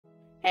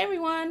Hey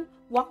everyone,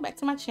 welcome back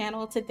to my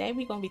channel. Today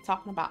we're going to be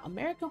talking about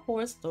American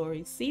Horror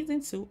Story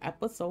Season 2,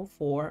 Episode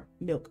 4,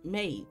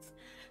 Milkmaids.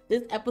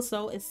 This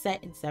episode is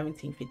set in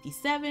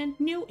 1757,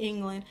 New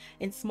England,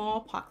 and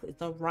smallpox is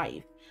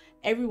rife.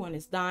 Everyone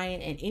is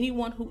dying, and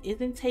anyone who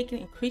isn't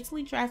taking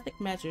increasingly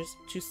drastic measures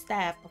to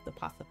stave off the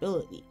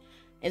possibility.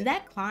 In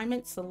that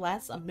climate,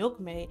 Celeste, a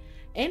milkmaid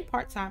and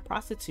part-time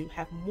prostitute,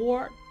 have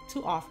more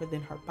to offer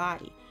than her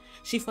body.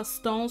 She for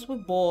stones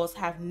with boils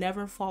have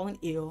never fallen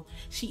ill.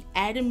 She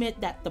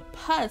admit that the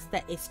pus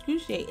that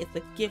excruciates is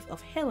the gift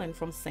of healing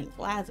from Saint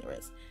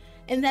Lazarus,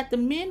 and that the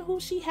men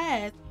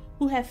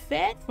who have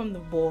fed from the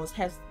boils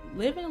has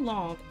living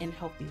long and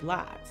healthy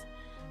lives.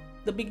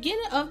 The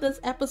beginning of this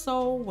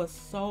episode was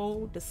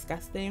so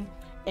disgusting,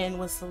 and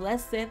when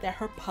Celeste said that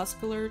her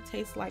puscular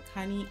tastes like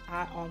honey,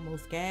 I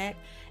almost gagged.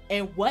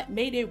 And what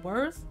made it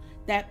worse,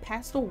 that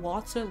Pastor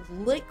Walter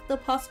licked the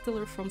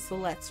puscular from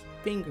Celeste's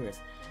fingers.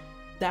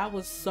 That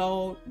was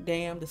so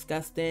damn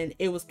disgusting.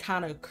 It was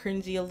kind of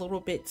cringy a little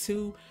bit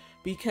too,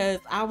 because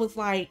I was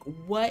like,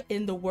 what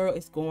in the world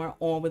is going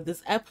on with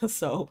this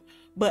episode?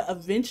 But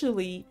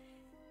eventually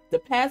the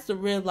pastor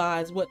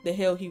realized what the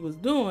hell he was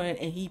doing,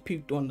 and he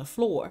puked on the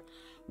floor.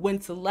 When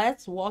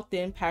Celeste walked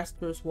in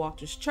Pastor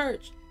Walter's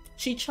church,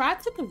 she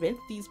tried to convince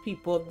these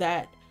people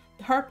that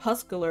her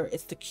puscular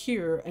is the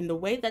cure, and the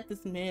way that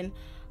this man,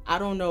 I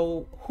don't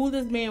know who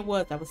this man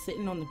was that was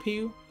sitting on the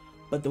pew,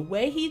 but the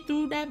way he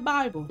threw that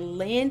Bible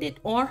landed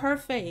on her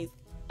face,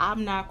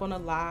 I'm not gonna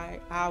lie,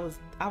 I was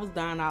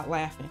dying out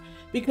laughing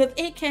because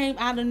it came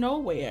out of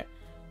nowhere.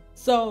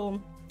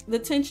 So the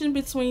tension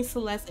between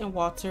Celeste and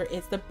Walter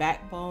is the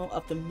backbone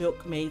of the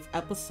Milkmaids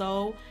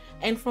episode,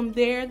 and from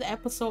there the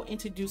episode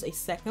introduced a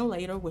second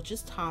later, which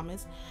is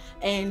Thomas,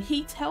 and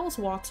he tells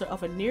Walter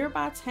of a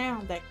nearby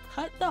town that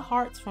cut the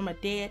hearts from a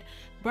dead,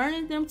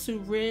 burning them to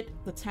rid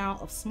the town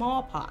of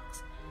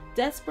smallpox.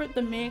 Desperate,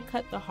 the man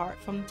cut the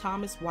heart from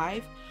Thomas'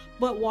 wife,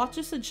 but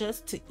Walter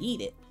suggests to eat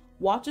it.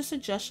 Walter's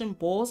suggestion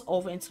boils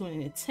over into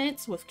an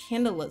intense with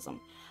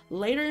cannibalism,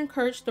 later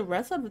encouraged the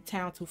rest of the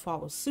town to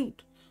follow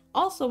suit.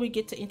 Also, we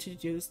get to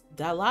introduce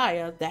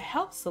Delilah that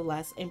helps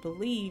Celeste and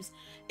believes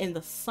in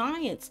the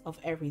science of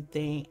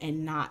everything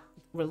and not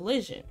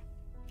religion.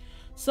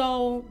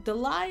 So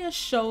Delilah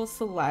shows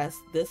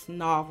Celeste this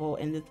novel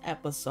in this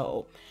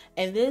episode,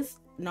 and this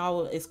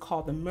novel is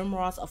called The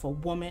Memoirs of a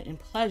Woman in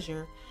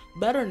Pleasure,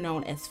 better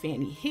known as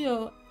Fanny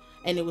Hill,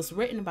 and it was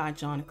written by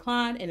John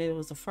Klein, and it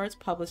was the first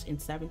published in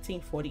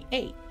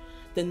 1748.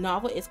 The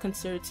novel is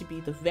considered to be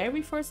the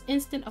very first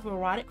instance of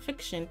erotic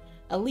fiction,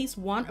 at least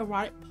one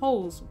erotic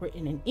pose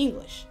written in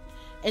English.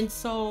 And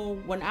so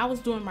when I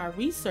was doing my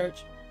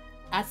research,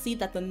 I see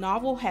that the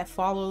novel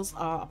follows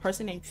a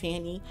person named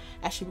Fanny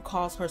as she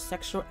recalls her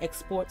sexual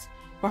exploits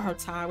for her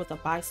time with a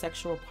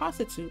bisexual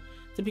prostitute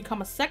to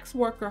become a sex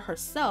worker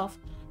herself.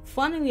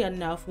 Funnily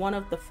enough, one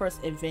of the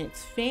first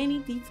events Fanny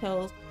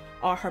details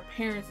are her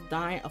parents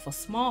dying of a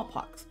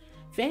smallpox.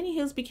 Fanny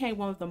Hills became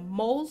one of the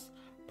most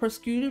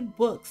persecuted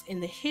books in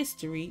the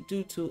history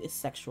due to its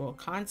sexual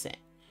content.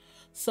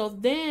 So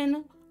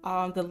then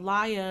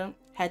Delilah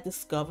had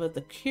discovered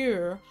the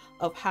cure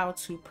of how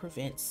to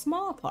prevent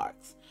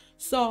smallpox.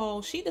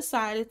 So she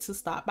decided to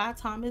stop by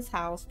Thomas'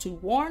 house to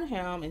warn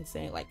him and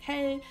say like,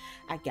 hey,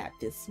 I got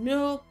this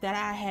milk that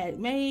I had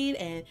made,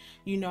 and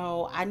you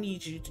know, I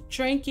need you to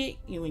drink it,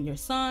 you and your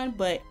son.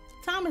 But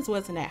Thomas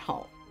wasn't at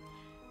home.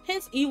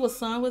 His evil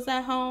son was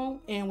at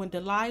home, and when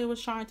Delilah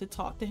was trying to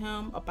talk to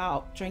him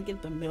about drinking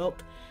the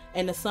milk,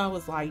 and the son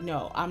was like,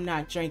 no, I'm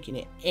not drinking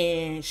it,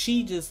 and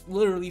she just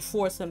literally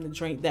forced him to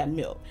drink that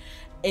milk.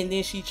 And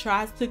then she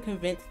tries to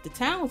convince the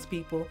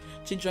townspeople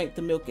to drink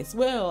the milk as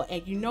well,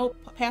 and you know,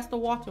 Pastor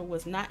Walter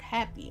was not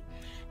happy.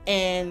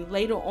 And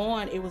later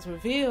on it was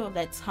revealed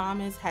that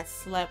Thomas had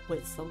slept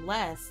with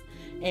Celeste,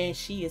 and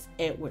she is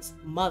Edward's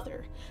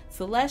mother.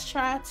 Celeste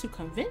tried to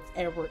convince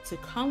Edward to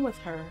come with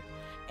her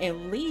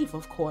and leave,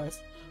 of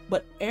course,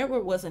 but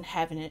Edward wasn't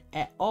having it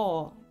at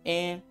all,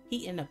 and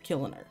he ended up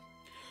killing her.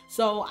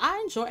 So I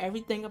enjoy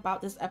everything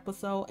about this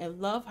episode and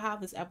love how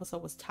this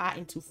episode was tied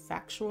into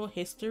factual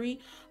history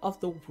of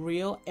the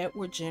real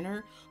Edward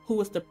Jenner, who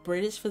was the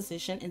British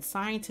physician and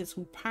scientist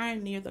who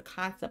pioneered the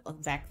concept of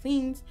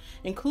vaccines,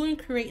 including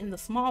creating the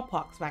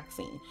smallpox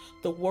vaccine,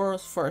 the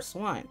world's first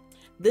one.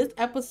 This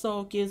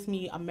episode gives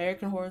me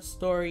American Horror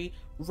Story,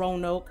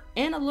 Roanoke,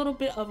 and a little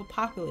bit of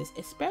Apocalypse,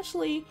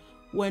 especially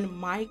when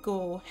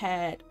Michael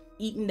had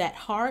eaten that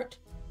heart.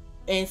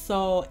 And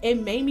so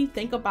it made me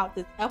think about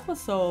this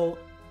episode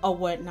or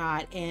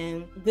whatnot,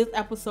 and this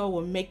episode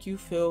will make you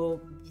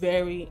feel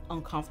very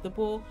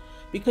uncomfortable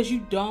because you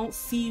don't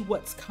see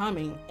what's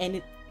coming, and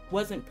it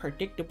wasn't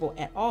predictable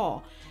at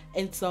all.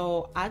 And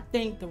so I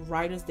think the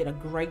writers did a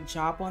great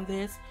job on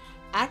this.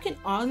 I can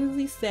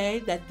honestly say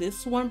that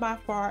this one by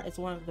far is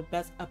one of the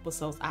best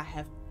episodes I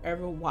have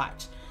ever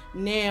watched.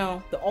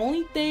 Now, the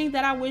only thing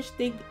that I wish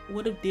they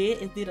would have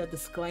did is did a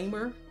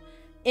disclaimer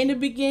in the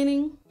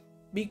beginning,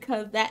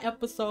 because that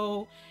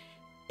episode,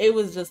 it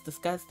was just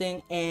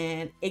disgusting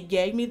and it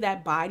gave me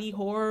that body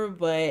horror.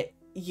 But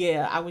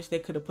yeah, I wish they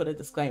could have put a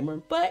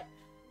disclaimer, but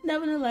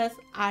Nevertheless,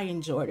 I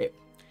enjoyed it.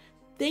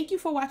 Thank you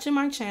for watching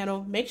my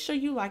channel. Make sure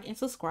you like and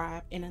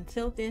subscribe, and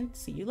until then,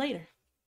 see you later.